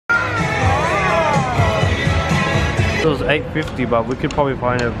It was $8.50, but we could probably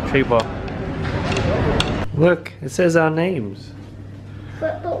find it cheaper. Look, it says our names.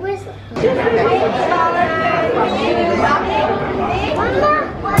 But where's the...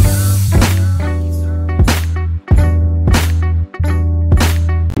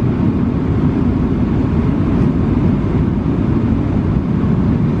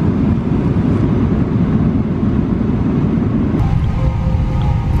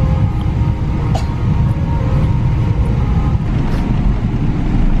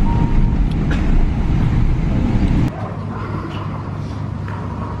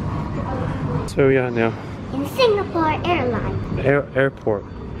 So we are now in Singapore Airlines. Airport. I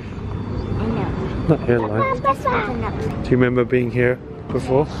know. Not airline. Do you remember being here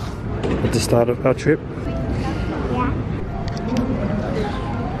before? At the start of our trip?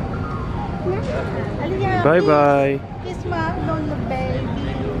 Yeah. Bye bye. Kiss mom on the baby.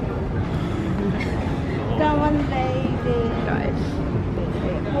 Come on, baby. Guys.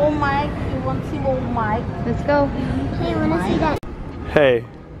 Oh Mike, you want to see old Mike? Let's go. Hey, I want to see that. Hey,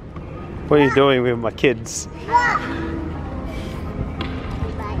 what are you doing with my kids?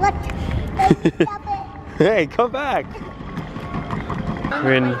 What? Hey, come back.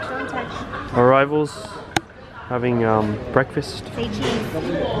 We're in Arrivals, having breakfast, Say cheese.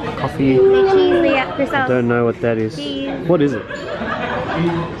 coffee. Say cheese, Leah. I Yourself. don't know what that is. Cheese. What is it?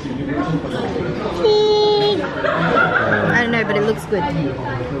 I don't know, but it looks good.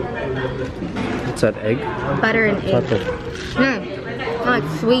 What's that, egg? Butter and egg. Oh,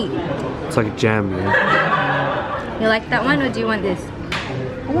 it's sweet. It's like a jam, yeah. You like that one, or do you want this?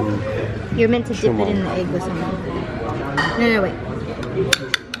 You're meant to dip Come it on. in the egg or something. No, wait.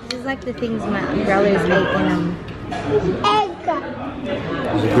 This is like the things my umbrellas ate in Egg.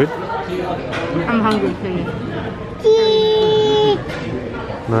 Is it good? I'm hungry too.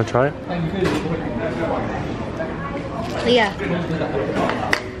 Wanna try it? Leah,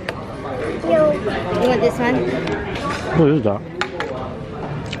 you want this one? What is that?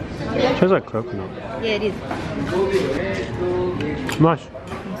 Tastes like coconut. Yeah, it is. Nice.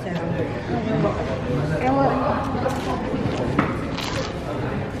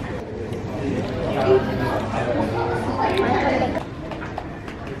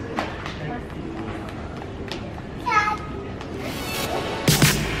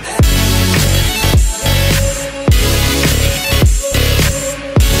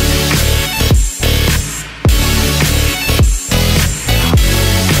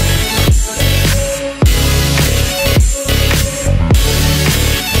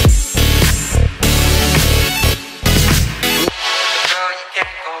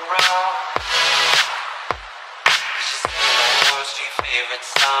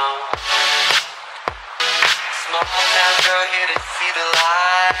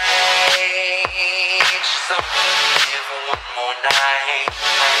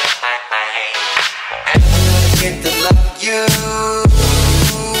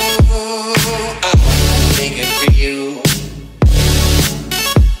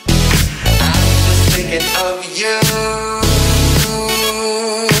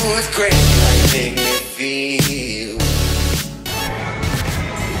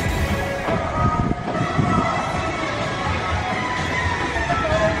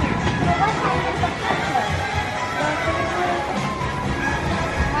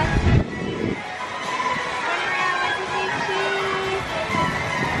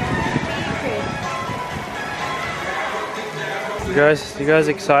 You guys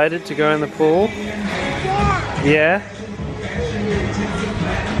excited to go in the pool? Yeah.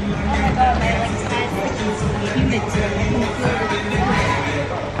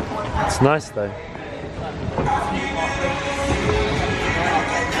 It's nice though.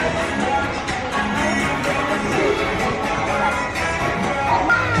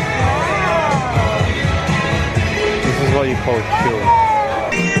 This is what you call chill.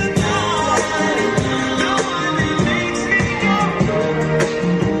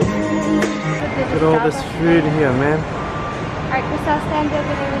 Look at all this food here, man. Alright, Crystal, stand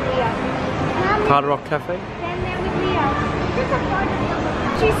over there with Leah. Hard Rock Cafe? Stand there with Leah.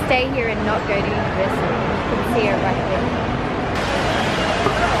 She stay here and not go to university. You can see her right there.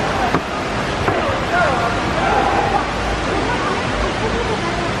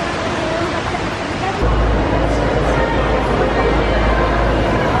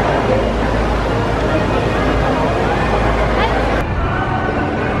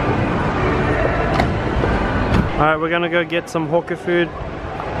 Alright, we're gonna go get some hawker food.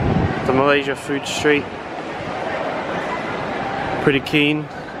 The Malaysia food street. Pretty keen.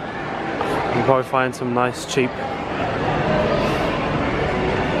 We'll probably find some nice cheap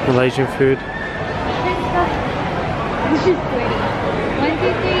Malaysian food. She's sweaty. 1, 2, 3.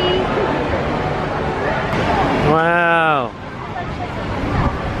 Wow.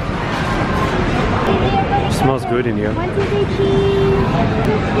 Smells good in here. 1, 2, 3,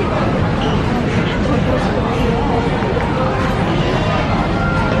 cheese.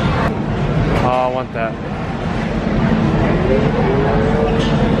 Oh, I want that.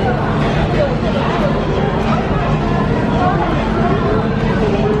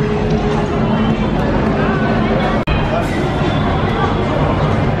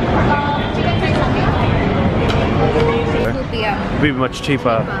 It'd be much cheaper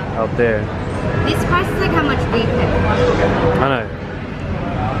out there. This price is like how much we pay. I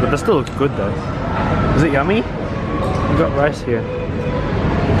know. But that still looks good though. Is it yummy? We got rice here.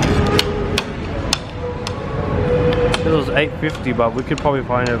 This was $8.50, but we could probably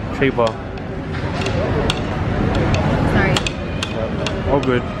find it cheaper. Sorry. All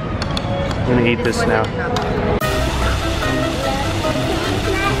good. I'm gonna eat this now.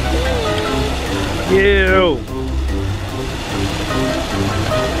 Ew!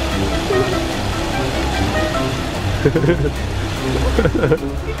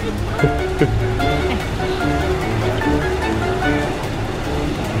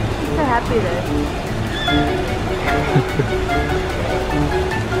 So happy though.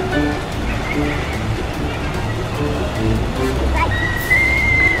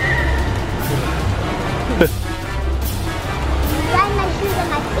 Dry my shoes and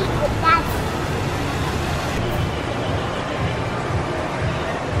my feet with that.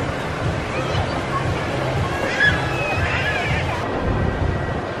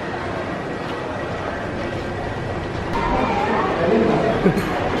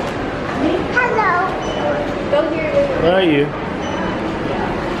 Hello. Go here Where are you?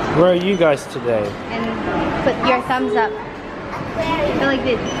 Where are you guys today? and put your thumbs up. Go like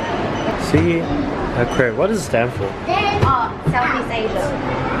this. See? Aquarium. What does it stand for? Then Oh, Southeast Asia.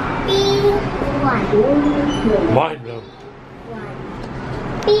 B1. Mine, no.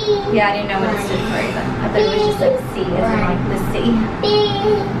 B. Yeah, I didn't know what it stood for either. I thought it was just like C as in like the sea. B.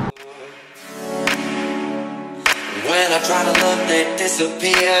 When I try to love, they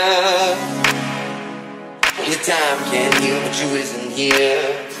disappear. Only time can heal, but you isn't here.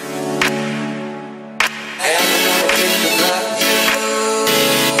 And I wanna get to love you.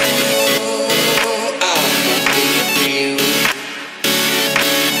 I wanna be with you.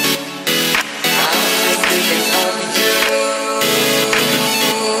 I'm just thinking of you.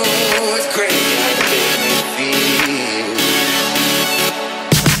 It's crazy how you make me feel.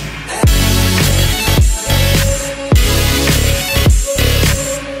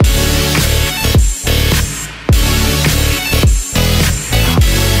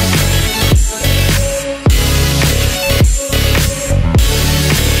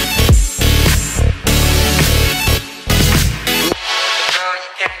 Girl,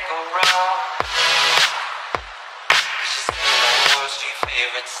 you can't go wrong. 'Cause she's singing that was your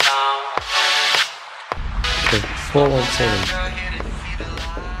favorite song. Okay, 417. Girl, here to see the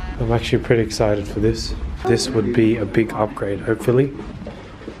light. I'm actually pretty excited for this. This would be a big upgrade, hopefully.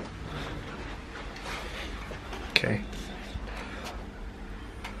 Okay.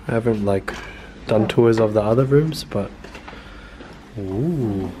 I haven't like done tours of the other rooms, but ooh,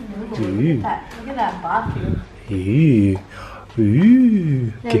 ooh, Look at that bathroom. ooh,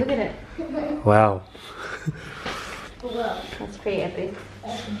 ooh. No, look at it. Wow. That's pretty epic.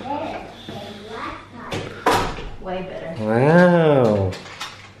 Way better. Wow.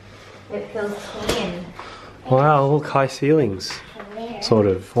 It feels clean. Wow, look, high ceilings. Sort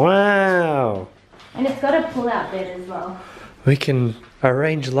of. Wow. And it's got a pull-out bed as well. We can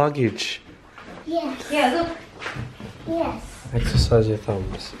arrange luggage. Yes. Yeah, look. Yes. Exercise your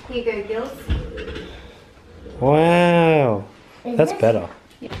thumbs. Here you go, Gills. Wow. Is That's this- better.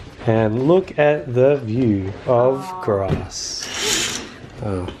 And look at the view of grass.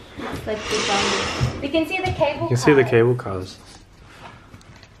 Oh, It's like the we can see the cable you can see the cable cars.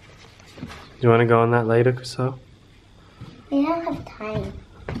 You want to go on that later, Crystal? We don't have time.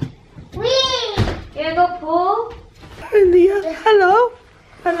 Whee! You wanna go pool? Hi, Leah. Hello.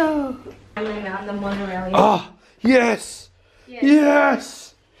 Hello. I'm going on the monorail. Yeah. Oh, yes. Yeah.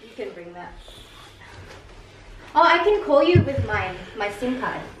 Yes. You can bring that. Oh, I can call you with my SIM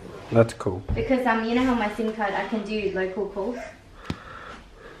card. That's cool. Because you know how my SIM card, I can do local calls.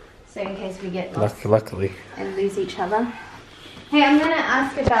 So in case we get lost Luckily. and lose each other. Hey, I'm gonna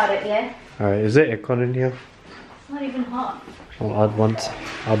ask about it, yeah? Alright, is there aircon in here? It's not even hot. Well, I'd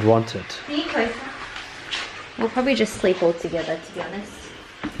want it. Be closer. We'll probably just sleep all together, to be honest.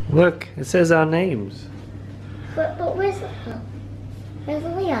 Look, it says our names. But where's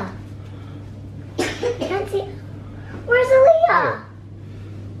Leah? I can't see.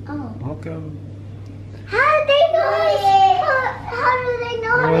 welcome. How do they know how do they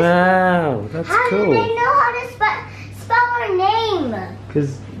know how to Wow, that's How do cool. they know how to spell our name?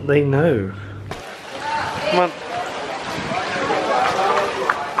 Because they know. Come on.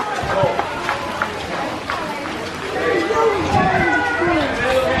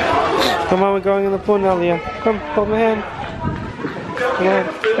 Come on, we're going in the pool now, Leah. Come, hold my hand. Come on,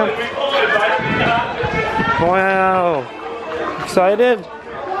 come. Wow. Excited?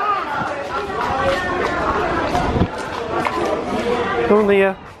 Come on,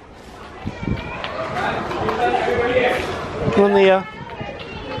 Leah. Come on, Leah.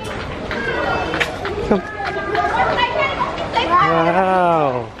 Come.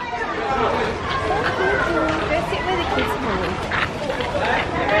 Wow. Go sit where the kids play.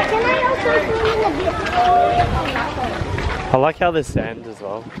 Can I also swim in the bit? I like how there's sand as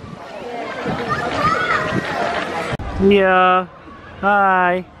well. Yeah.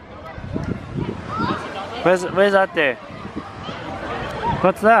 Hi. Where's that there?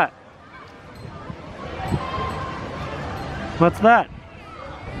 What's that? What's that?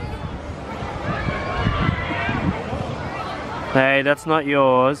 Hey, that's not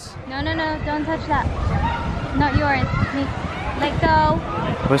yours. No, don't touch that. Not yours. Let go.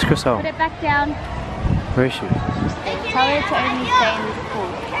 Where's Crystal? Put it back down. Where is she? Tell her to only stay in this pool.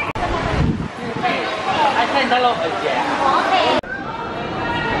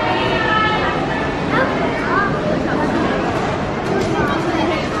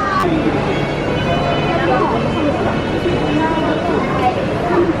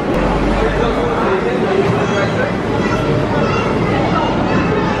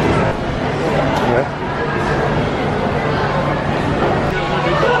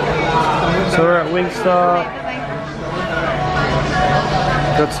 So we're at Wingstop.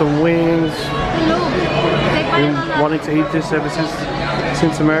 Got some wings. Been wanting to eat this ever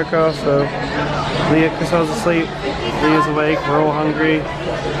since America. So Leah, Crystal's asleep. Leah's awake. We're all hungry.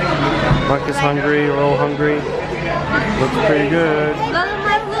 Mike is hungry. We're all hungry. Looks pretty good.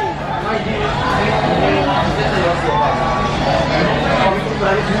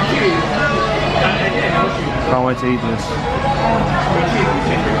 Can't wait to eat this.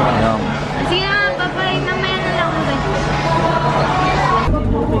 Yum. See ya.